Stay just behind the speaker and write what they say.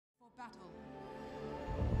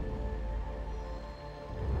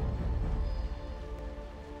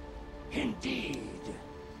Indeed.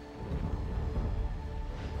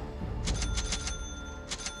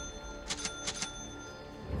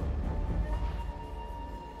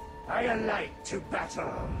 I alight to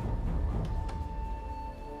battle.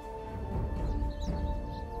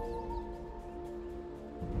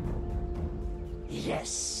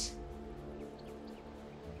 Yes.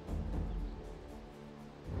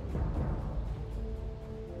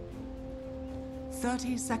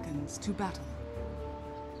 "30 seconds to battle."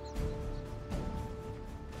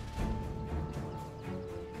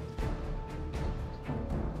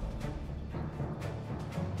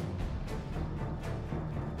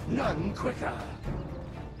 None quicker.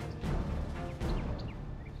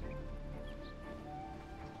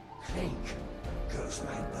 Clink goes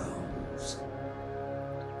my bones.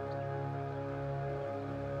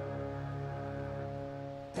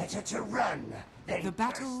 Better to run than The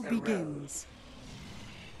battle curse the begins.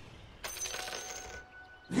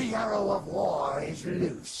 road. The arrow of war is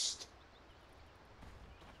loosed.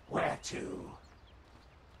 Where to?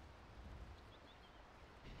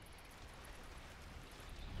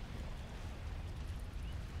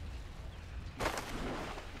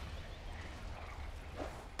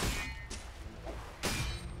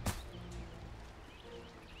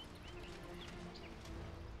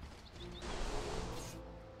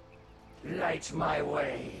 Light my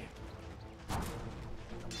way.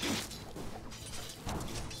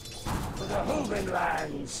 For the Hoven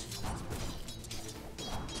lands.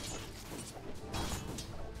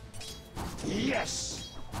 Yes.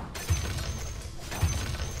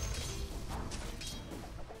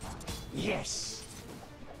 Yes.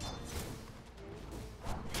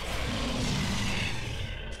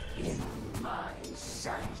 In my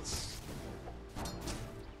sights.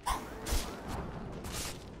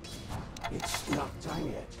 It's not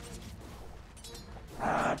done yet.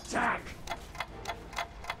 Attack!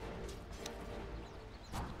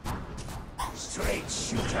 Straight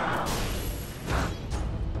shooter!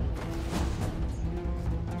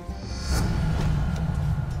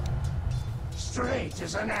 Straight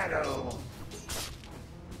as an arrow!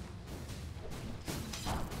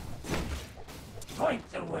 Point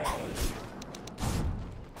the way!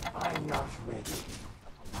 I'm not ready.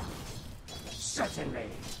 Certainly.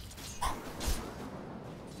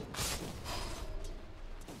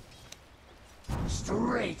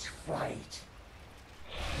 Straight fight.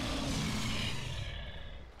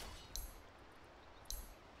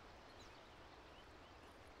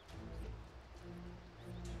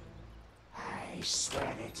 I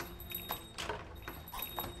swear it.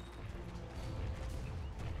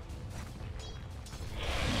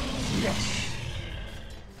 Yes.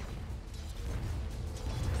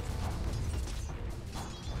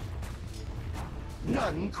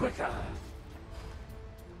 None quicker.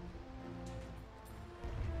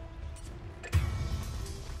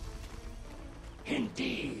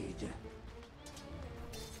 Indeed.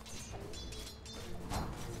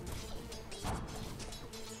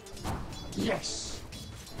 Yes.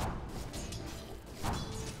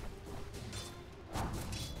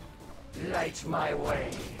 Light my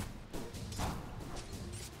way.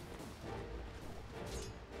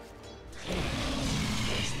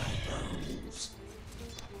 There's my bones.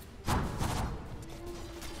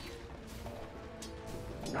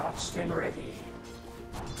 Notched and ready.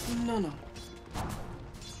 No.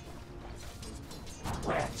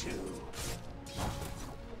 Where to?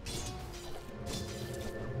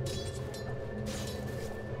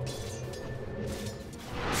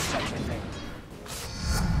 Certainly.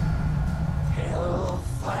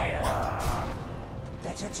 Hellfire!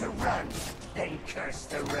 Better to run than curse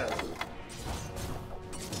the road.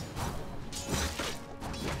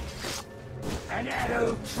 An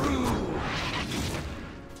arrow true!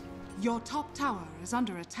 Your top tower is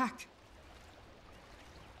under attack.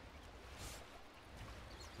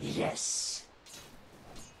 Yes.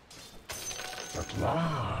 At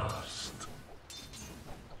last.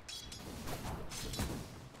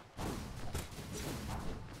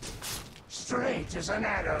 Straight as an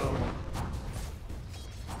arrow.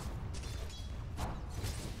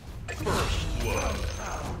 First blood.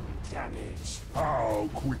 Damage. How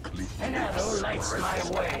quickly An arrow lights my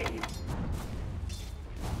way.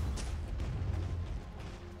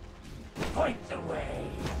 Point the way.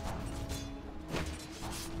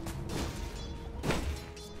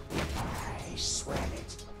 I swear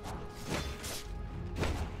it.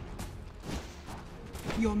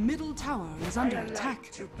 Your middle tower is under I alight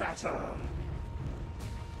attack. to battle.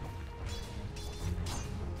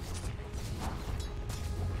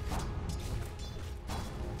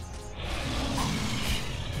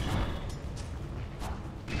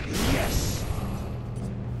 Yes.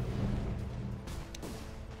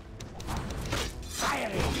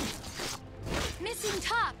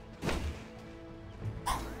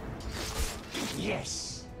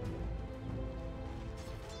 Yes.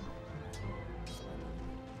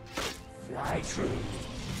 Fly true.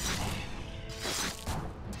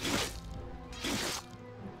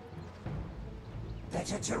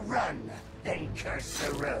 Better to run than curse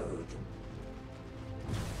the road.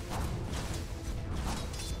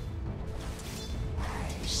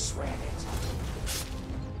 I swear it.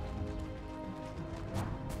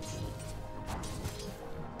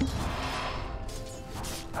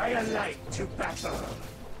 I alight to battle.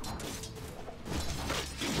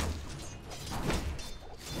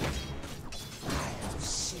 I'll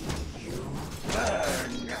see you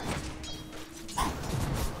burn.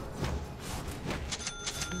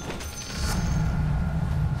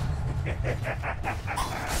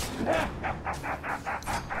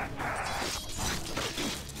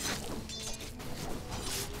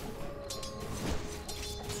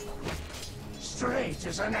 Straight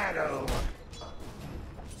as an arrow.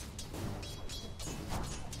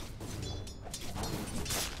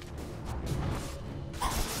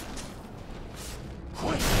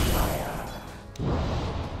 Quick fire.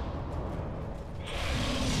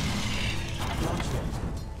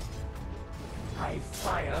 I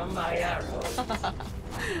fire my arrow.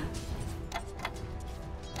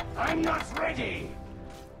 I'm not ready.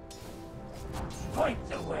 Point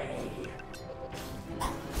the way.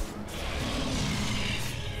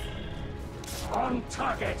 On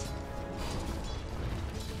target.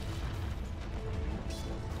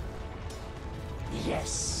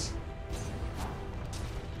 Yes.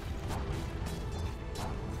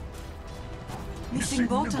 Missing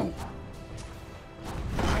bottom.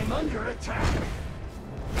 I'm under attack.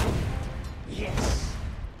 Yes.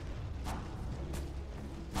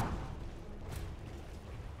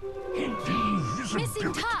 Indeed.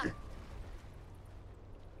 Missing top.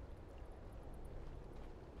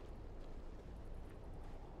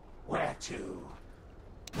 Where to?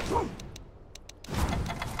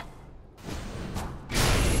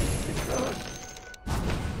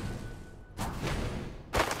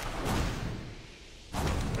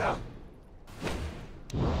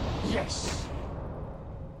 Yes.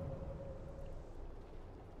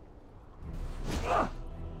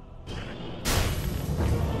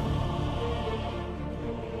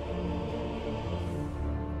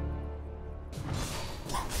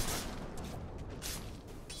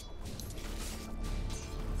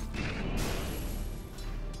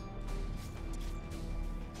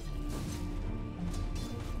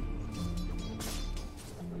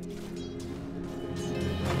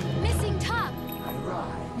 Missing top. I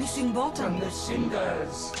rise Missing bottom. from the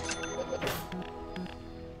cinders.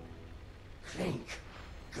 Clink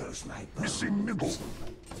goes my bones. Missing middle.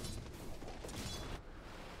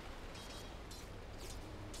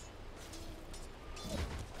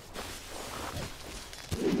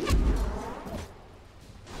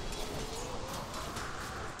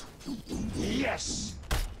 Yes.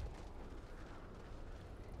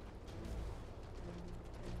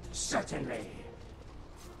 Certainly.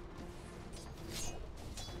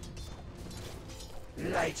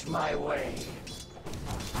 Light my way.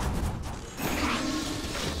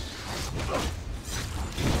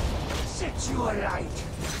 Set you alight.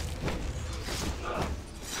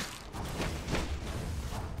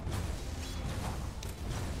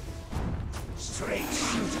 Straight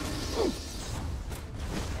shooter.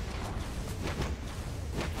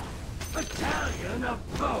 Battalion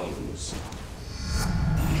of bones.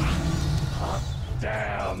 Hot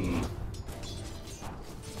damn.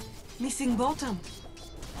 Missing bottom.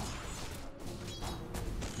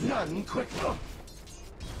 None quicker.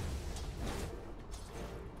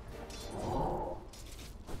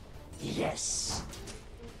 Yes.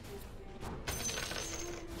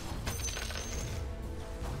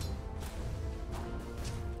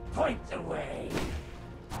 Point the way.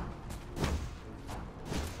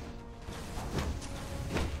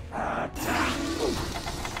 Attack.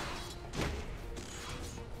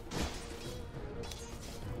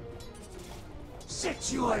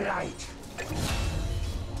 Set you alight.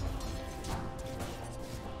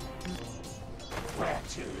 Where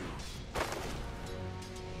to?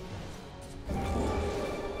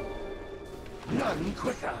 None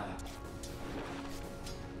quicker.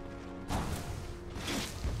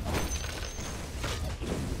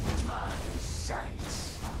 In my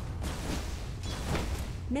sights.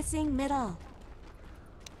 Missing middle.